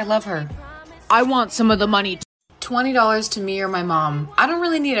 okay? I love her. I want some of the money. $20 to me or my mom. I don't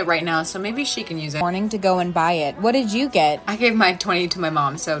really need it right now, so maybe she can use it. Morning to go and buy it. What did you get? I gave my 20 to my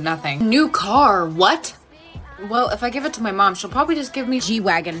mom, so nothing. New car, what? Well, if I give it to my mom, she'll probably just give me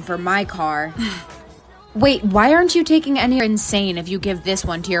G-Wagon for my car. Wait, why aren't you taking any? You're insane if you give this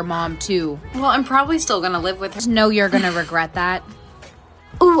one to your mom too. Well, I'm probably still gonna live with her. No, you're gonna regret that.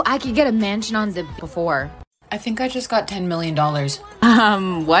 Ooh, I could get a mansion on the before. I think I just got $10 million.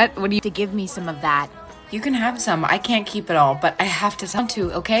 What? What do you to give me some of that? You can have some. I can't keep it all, but I have to some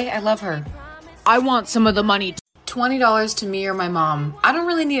too, okay? I love her. I want some of the money. $20 to me or my mom. I don't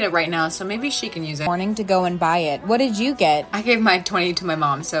really need it right now, so maybe she can use it. Morning to go and buy it. What did you get? I gave my 20 to my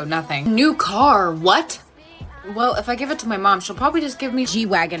mom, so nothing. New car, what? Well, if I give it to my mom, she'll probably just give me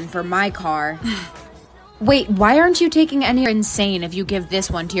G-Wagon for my car. Wait, why aren't you taking any? You're insane if you give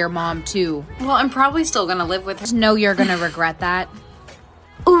this one to your mom too. Well, I'm probably still gonna live with her. No, you're gonna regret that.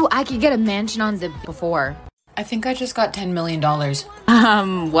 Ooh, I could get a mansion on the before. I think I just got $10 million.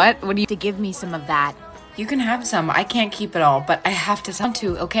 What? What do you to give me some of that? You can have some. I can't keep it all, but I have to some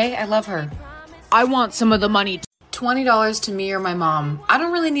too, okay? I love her. I want some of the money. $20 to me or my mom. I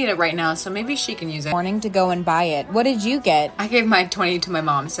don't really need it right now, so maybe she can use it. Morning to go and buy it. What did you get? I gave my 20 to my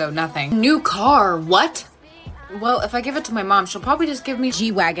mom, so nothing. New car, what? Well, if I give it to my mom, she'll probably just give me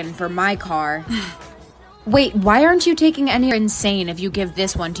G-Wagon for my car. Wait, why aren't you taking any? You're insane if you give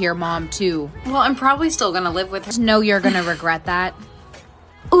this one to your mom too. Well, I'm probably still gonna live with her. No, you're gonna regret that.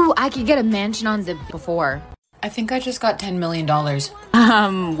 Ooh, I could get a mansion on the before. I think I just got $10 million.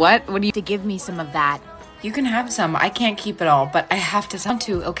 What? What do you to give me some of that? You can have some. I can't keep it all, but I have to some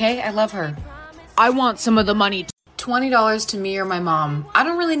too, okay? I love her. I want some of the money. $20 to me or my mom. I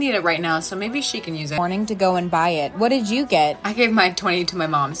don't really need it right now, so maybe she can use it. Morning to go and buy it. What did you get? I gave my 20 to my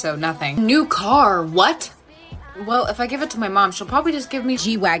mom, so nothing. New car, what? Well, if I give it to my mom, she'll probably just give me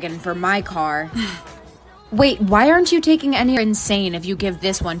G-Wagon for my car. Wait, why aren't you taking any? You're insane if you give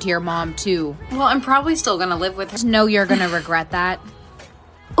this one to your mom too. Well, I'm probably still gonna live with her. No, you're gonna regret that.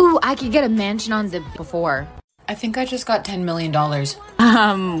 Ooh, I could get a mansion on the before. I think I just got $10 million.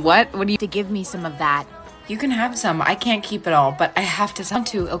 What? What do you to give me some of that? You can have some. I can't keep it all, but I have to some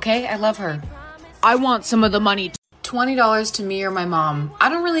too, okay? I love her. I want some of the money. $20 to me or my mom. I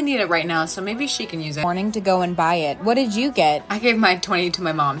don't really need it right now, so maybe she can use it. Morning to go and buy it. What did you get? I gave my 20 to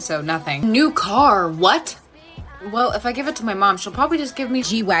my mom, so nothing. New car, what? Well, if I give it to my mom, she'll probably just give me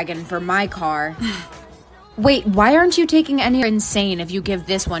G-Wagon for my car. Wait, why aren't you taking any? You're insane if you give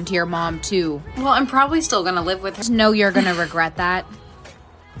this one to your mom too. Well, I'm probably still gonna live with her. No, you're gonna regret that.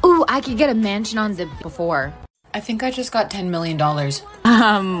 Ooh, I could get a mansion on the before. I think I just got $10 million.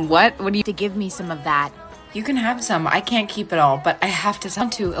 What? What do you to give me some of that? You can have some. I can't keep it all, but I have to some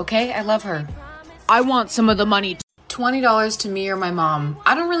too, okay? I love her. I want some of the money. $20 to me or my mom.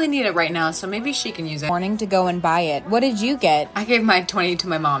 I don't really need it right now, so maybe she can use it. Morning to go and buy it. What did you get? I gave my 20 to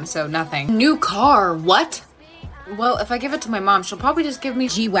my mom, so nothing. New car, what? Well, if I give it to my mom, she'll probably just give me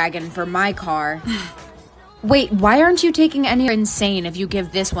G-Wagon for my car. Wait, why aren't you taking any? You're insane if you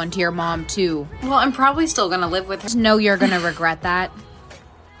give this one to your mom too. Well, I'm probably still gonna live with her. No, you're gonna regret that.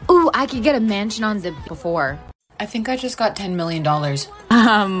 Ooh, I could get a mansion on the before. I think I just got $10 million.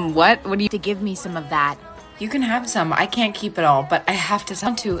 What? What do you to give me some of that? You can have some. I can't keep it all, but I have to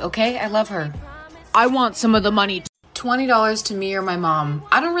some too, okay? I love her. I want some of the money. $20 to me or my mom.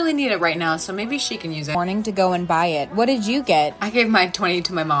 I don't really need it right now, so maybe she can use it. Morning to go and buy it. What did you get? I gave my 20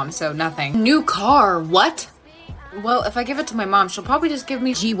 to my mom, so nothing. New car, what? Well, if I give it to my mom, she'll probably just give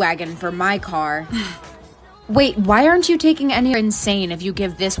me G-Wagon for my car. Wait, why aren't you taking any? You're insane if you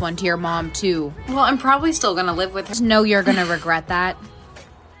give this one to your mom too. Well, I'm probably still gonna live with her. No, you're gonna regret that.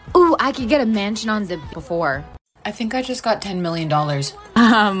 Ooh, I could get a mansion on the before. I think I just got $10 million.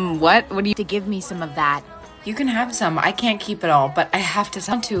 What? What do you to give me some of that? You can have some. I can't keep it all, but I have to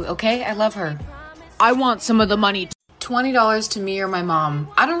sell too, okay? I love her. I want some of the money. $20 to me or my mom.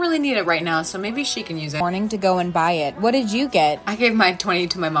 I don't really need it right now, so maybe she can use it. Morning to go and buy it. What did you get? I gave my 20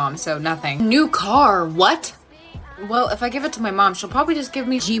 to my mom, so nothing. New car, what? Well, if I give it to my mom, she'll probably just give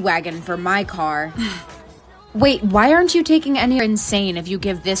me G-Wagon for my car. Wait, why aren't you taking any? You're insane if you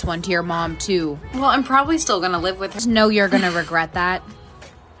give this one to your mom too. Well, I'm probably still gonna live with her. No, you're gonna regret that.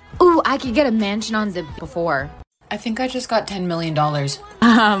 Ooh, I could get a mansion on the before. I think I just got $10 million.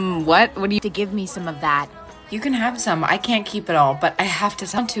 What? What do you to give me some of that? You can have some. I can't keep it all, but I have to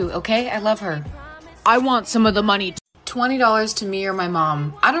sell too, okay? I love her. I want some of the money. $20 to me or my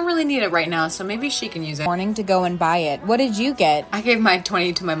mom. I don't really need it right now, so maybe she can use it. Morning to go and buy it. What did you get? I gave my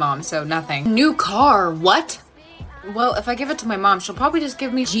 20 to my mom, so nothing. New car, what? Well, if I give it to my mom, she'll probably just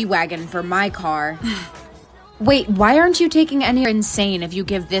give me G-Wagon for my car. Wait, why aren't you taking any? You're insane if you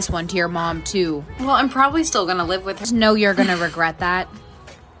give this one to your mom too. Well, I'm probably still gonna live with her. No, you're gonna regret that.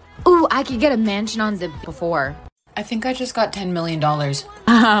 Ooh, I could get a mansion on the before. I think I just got $10 million.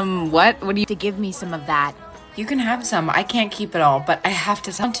 What? What do you to give me some of that? You can have some. I can't keep it all, but I have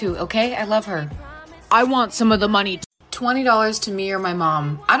to sell too, okay? I love her. I want some of the money. $20 to me or my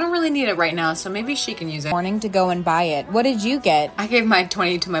mom. I don't really need it right now, so maybe she can use it. Morning to go and buy it. What did you get? I gave my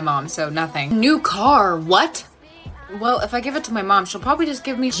 20 to my mom, so nothing. New car, what? Well, if I give it to my mom, she'll probably just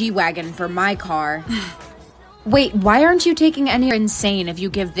give me G-Wagon for my car. Wait, why aren't you taking any? You're insane if you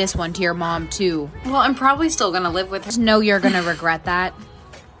give this one to your mom too. Well, I'm probably still gonna live with her. No, you're gonna regret that.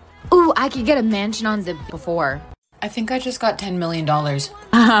 Ooh, I could get a mansion on the before. I think I just got $10 million.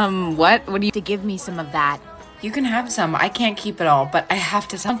 What? What do you to give me some of that? You can have some. I can't keep it all, but I have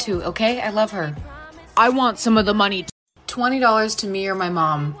to sell too, okay? I love her. I want some of the money. $20 to me or my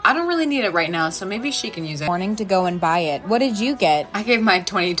mom. I don't really need it right now, so maybe she can use it. Morning to go and buy it. What did you get? I gave my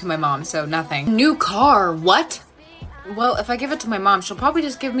 20 to my mom, so nothing. New car, what? Well, if I give it to my mom, she'll probably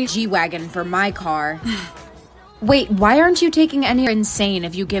just give me G-Wagon for my car. Wait, why aren't you taking any? You're insane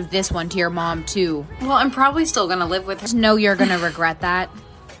if you give this one to your mom too. Well, I'm probably still gonna live with her. No, you're gonna regret that.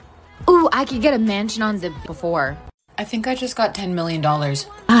 Ooh, I could get a mansion on the before. I think I just got $10 million.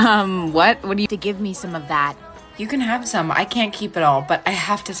 What? What do you to give me some of that? You can have some. I can't keep it all, but I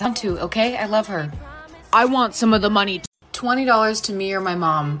have to sell too, okay? I love her. I want some of the money. $20 to me or my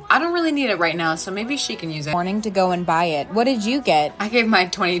mom. I don't really need it right now, so maybe she can use it. Morning to go and buy it. What did you get? I gave my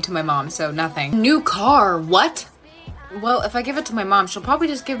 20 to my mom, so nothing. New car, what? Well, if I give it to my mom, she'll probably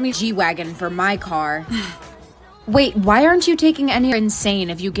just give me G-Wagon for my car. Wait, why aren't you taking any? You're insane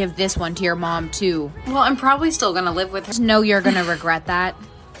if you give this one to your mom too. Well, I'm probably still gonna live with her. No, you're gonna regret that.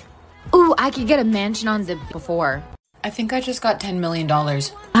 Ooh, I could get a mansion on the before. I think I just got $10 million.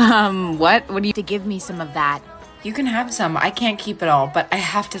 What? What do you to give me some of that? You can have some. I can't keep it all, but I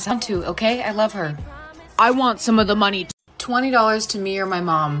have to sell too, okay? I love her. I want some of the money. $20 to me or my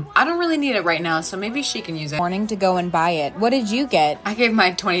mom. I don't really need it right now, so maybe she can use it. Morning to go and buy it. What did you get? I gave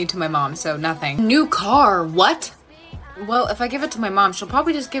my 20 to my mom, so nothing. New car, what? Well, if I give it to my mom, she'll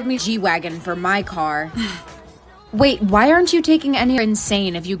probably just give me G-Wagon for my car. Wait, why aren't you taking any? You're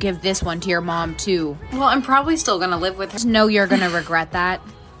insane if you give this one to your mom too. Well, I'm probably still gonna live with her. No, you're gonna regret that.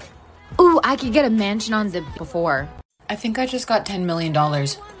 Ooh, I could get a mansion on the before. I think I just got $10 million.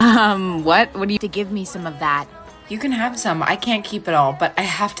 What? What do you to give me some of that? You can have some. I can't keep it all, but I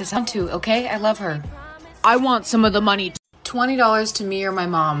have to sell too, okay? I love her. I want some of the money. $20 to me or my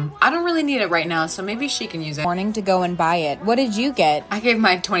mom. I don't really need it right now, so maybe she can use it. Morning to go and buy it. What did you get? I gave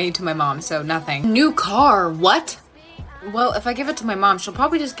my 20 to my mom, so nothing. New car, what? Well, if I give it to my mom, she'll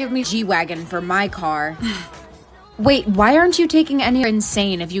probably just give me G-Wagon for my car. Wait, why aren't you taking any? You're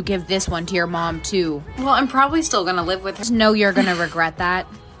insane if you give this one to your mom too. Well, I'm probably still gonna live with her. No, you're gonna regret that.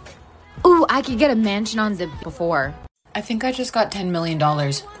 Ooh, I could get a mansion on the before. I think I just got $10 million.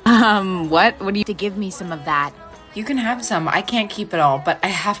 What? What do you to give me some of that? You can have some. I can't keep it all, but I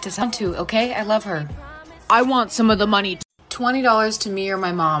have to sell too, okay? I love her. I want some of the money. $20 to me or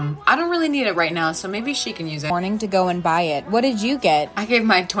my mom. I don't really need it right now, so maybe she can use it. Morning to go and buy it. What did you get? I gave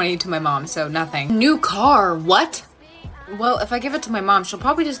my 20 to my mom, so nothing. New car, what? Well, if I give it to my mom, she'll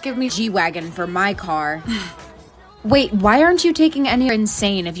probably just give me G-Wagon for my car. Wait, why aren't you taking any? You're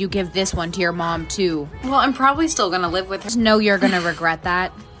insane if you give this one to your mom too. Well, I'm probably still gonna live with her. No, you're gonna regret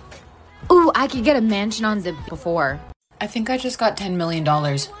that. Ooh, I could get a mansion on the before. I think I just got $10 million.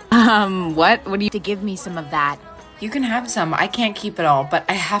 What? What do you to give me some of that? You can have some. I can't keep it all, but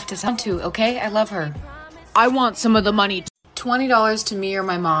I have to sell too, okay? I love her. I want some of the money. $20 to me or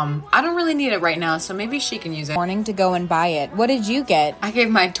my mom. I don't really need it right now, so maybe she can use it. Morning to go and buy it. What did you get? I gave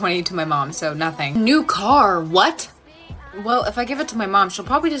my 20 to my mom, so nothing. New car, what? Well, if I give it to my mom, she'll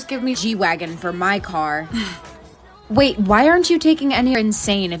probably just give me G-Wagon for my car. Wait, why aren't you taking any?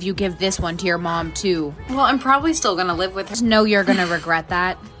 Insane if you give this one to your mom too. Well, I'm probably still gonna live with her. No, you're gonna regret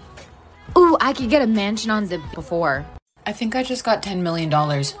that. Ooh, I could get a mansion on the before. I think I just got $10 million.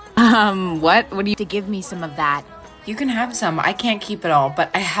 What? What do you to give me some of that? You can have some. I can't keep it all, but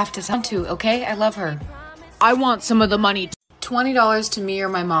I have to sell too, okay? I love her. I want some of the money. $20 to me or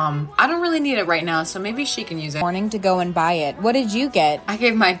my mom. I don't really need it right now, so maybe she can use it. Morning to go and buy it. What did you get? I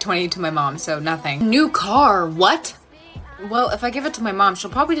gave my 20 to my mom, so nothing. New car, what? Well, if I give it to my mom, she'll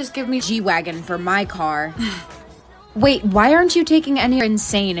probably just give me G-Wagon for my car. Wait, why aren't you taking any?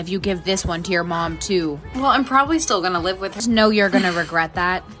 Insane if you give this one to your mom too. Well, I'm probably still gonna live with her. No, you're gonna regret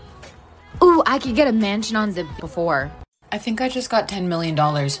that. Ooh, I could get a mansion on the before. I think I just got $10 million.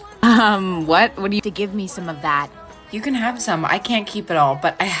 What? What do you to give me some of that? You can have some. I can't keep it all,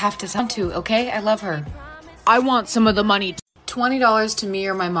 but I have to sell too, okay? I love her. I want some of the money. $20 to me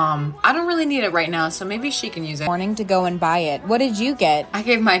or my mom. I don't really need it right now, so maybe she can use it. Morning to go and buy it. What did you get? I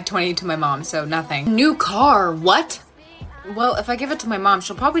gave my 20 to my mom, so nothing. New car, what? Well, if I give it to my mom,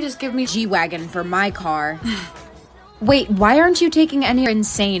 she'll probably just give me G-Wagon for my car. Wait, why aren't you taking any?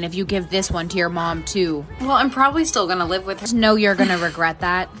 Insane if you give this one to your mom too. Well, I'm probably still gonna live with her. No, you're gonna regret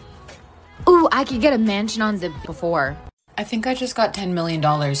that. Ooh, I could get a mansion on the before. I think I just got $10 million.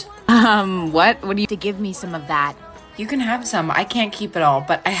 What? What do you to give me some of that? You can have some. I can't keep it all,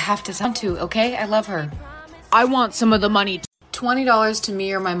 but I have to sell too, okay? I love her. I want some of the money. $20 to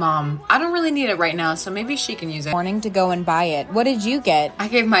me or my mom. I don't really need it right now, so maybe she can use it. Morning to go and buy it. What did you get? I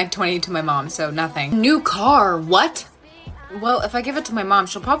gave my 20 to my mom, so nothing. New car, what? Well, if I give it to my mom,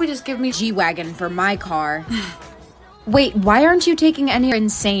 she'll probably just give me G-Wagon for my car. Wait, why aren't you taking any?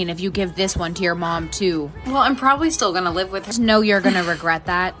 Insane if you give this one to your mom too. Well, I'm probably still gonna live with her. No, you're gonna regret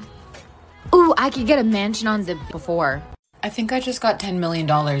that. Ooh, I could get a mansion on the before. I think I just got $10 million.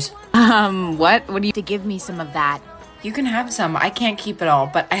 What? What do you to give me some of that? You can have some. I can't keep it all,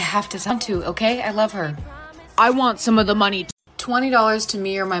 but I have to sell too, okay? I love her. I want some of the money. $20 to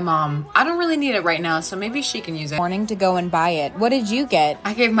me or my mom. I don't really need it right now, so maybe she can use it. Morning to go and buy it. What did you get?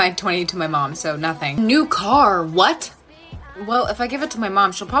 I gave my 20 to my mom, so nothing. New car, what? Well, if I give it to my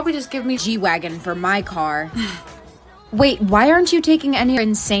mom, she'll probably just give me G-Wagon for my car. Wait, why aren't you taking any?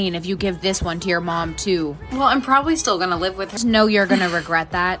 Insane if you give this one to your mom too. Well, I'm probably still gonna live with her. No, you're gonna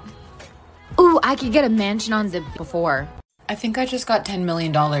regret that. Ooh, I could get a mansion on the before. I think I just got $10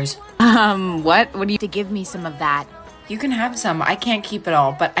 million. What? What do you to give me some of that? You can have some. I can't keep it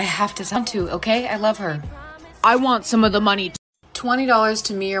all, but I have to sell too, okay? I love her. I want some of the money. $20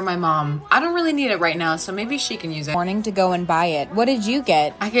 to me or my mom. I don't really need it right now, so maybe she can use it. Morning to go and buy it. What did you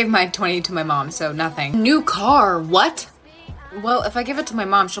get? I gave my 20 to my mom, so nothing. New car, what? Well, if I give it to my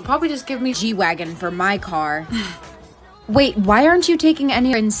mom, she'll probably just give me G-Wagon for my car. Wait, why aren't you taking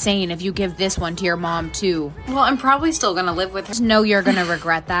any? Insane if you give this one to your mom too. Well, I'm probably still gonna live with her. No, you're gonna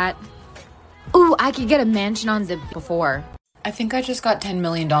regret that. Ooh, I could get a mansion on the before. I think I just got $10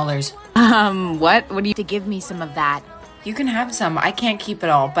 million. What? What do you to give me some of that? You can have some. I can't keep it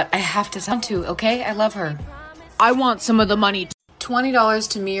all, but I have to sell too, okay? I love her. I want some of the money. $20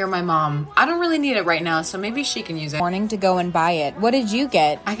 to me or my mom. I don't really need it right now, so maybe she can use it. Morning to go and buy it. What did you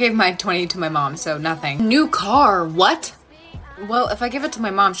get? I gave my 20 to my mom, so nothing. New car, what? Well, if I give it to my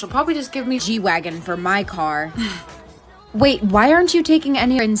mom, she'll probably just give me G-Wagon for my car. Wait, why aren't you taking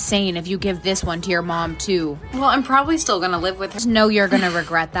any? Insane if you give this one to your mom too. Well, I'm probably still gonna live with her. No, you're gonna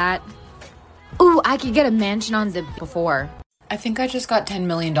regret that. Ooh, I could get a mansion on the before. I think I just got $10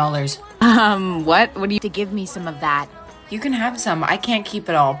 million. What? What do you to give me some of that? You can have some. I can't keep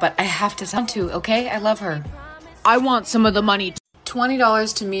it all, but I have to sell too, okay? I love her. I want some of the money.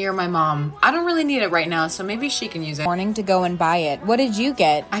 $20 to me or my mom. I don't really need it right now, so maybe she can use it. Morning to go and buy it. What did you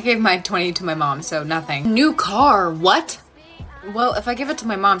get? I gave my 20 to my mom, so nothing. New car, what? Well, if I give it to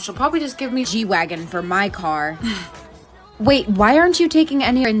my mom, she'll probably just give me G-Wagon for my car. Wait, why aren't you taking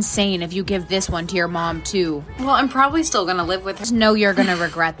any? Insane if you give this one to your mom too. Well, I'm probably still gonna live with her. No, you're gonna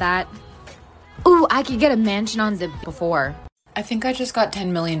regret that. Ooh, I could get a mansion on the before. I think I just got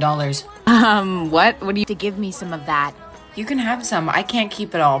 $10 million. What? What do you to give me some of that? You can have some. I can't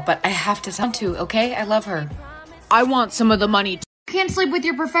keep it all, but I have to sell too, okay? I love her. I want some of the money. Can't sleep with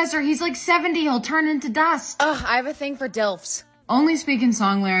your professor. He's like 70. He'll turn into dust. Ugh, I have a thing for DILFs. Only speak in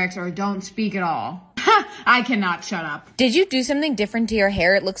song lyrics or don't speak at all. Ha! I cannot shut up. Did you do something different to your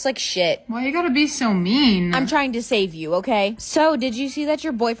hair? It looks like shit. Why you gotta be so mean? I'm trying to save you, okay? So, did you see that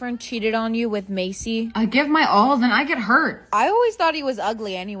your boyfriend cheated on you with Macy? I give my all, then I get hurt. I always thought he was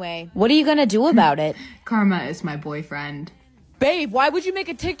ugly anyway. What are you gonna do about it? Karma is my boyfriend. Babe, why would you make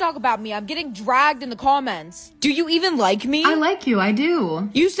a TikTok about me? I'm getting dragged in the comments. Do you even like me? I like you, I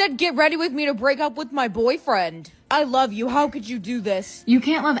do. You said get ready with me to break up with my boyfriend. I love you. How could you do this? You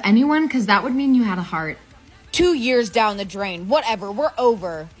can't love anyone because that would mean you had a heart. 2 years down the drain. Whatever, we're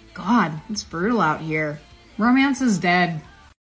over. God, it's brutal out here. Romance is dead.